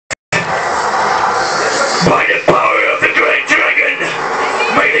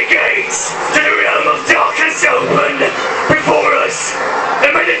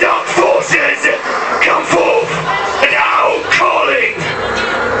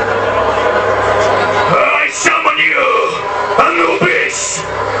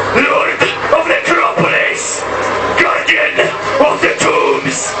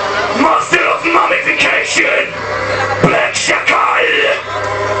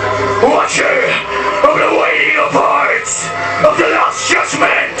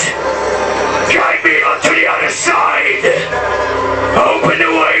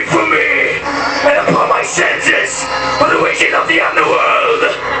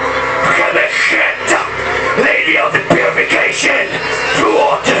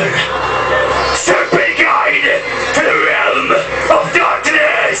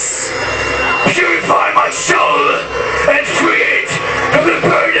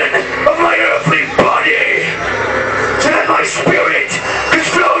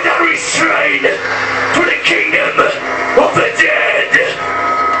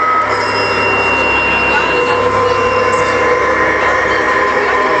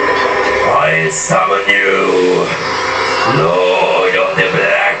summon you, Lord of the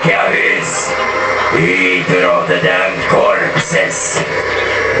Black Abyss, Eater of the damned corpses,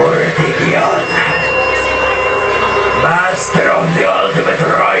 Ortigian, Master of the ultimate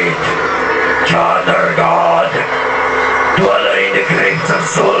right, Chandler God, dweller in the crypts of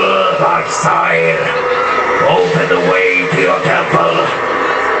Sulvaxire, open the way to your temple,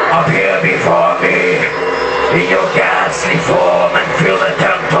 appear before me, in your ghastly form and fill the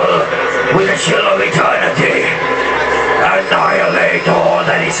temple with the chill of eternity. Annihilate all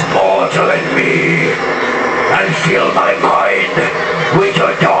that is mortal in me, and fill my mind with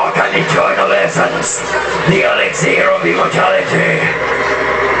your dark and eternal essence, the elixir of immortality.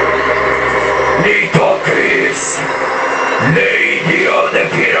 Nitokris, Lady of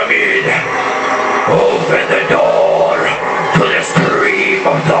the Pyramid, open the door to the stream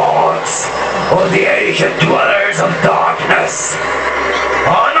of thoughts of the ancient dwellers of darkness.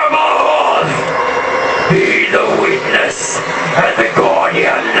 Honorable, be the witness and the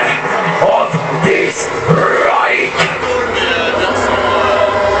guardian of this right.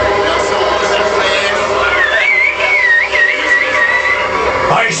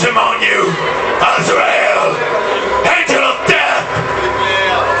 I summon you, Azrael, Angel of Death,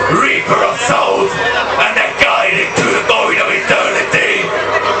 Reaper of Souls, and the guide into the void of eternity.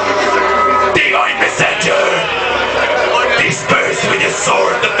 Divine Messenger, disperse with your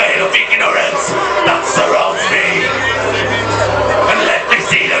sword the veil of ignorance that surrounds me, and let me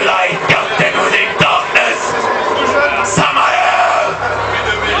see the light contained within darkness. Samael,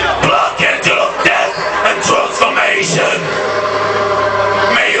 Black Angel of Death and Transformation,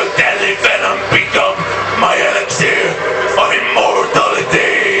 may your deadly venom become my elixir of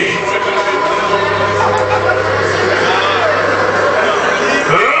immortality.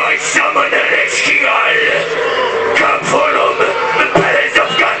 I summon the King, come follow the palace of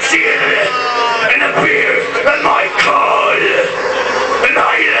Gansil, and appear at my call.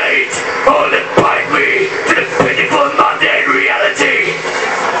 Annihilate all that bind me to the pitiful mundane reality.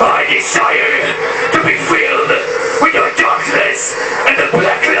 I desire to be filled with your darkness and the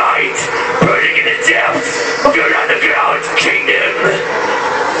black light burning in the depths of your underground kingdom.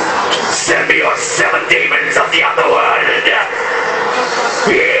 Send me your 7 demons of the underworld.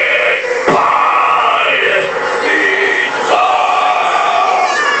 Eat blood! Eat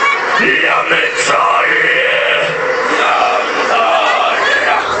blood! Lamentation!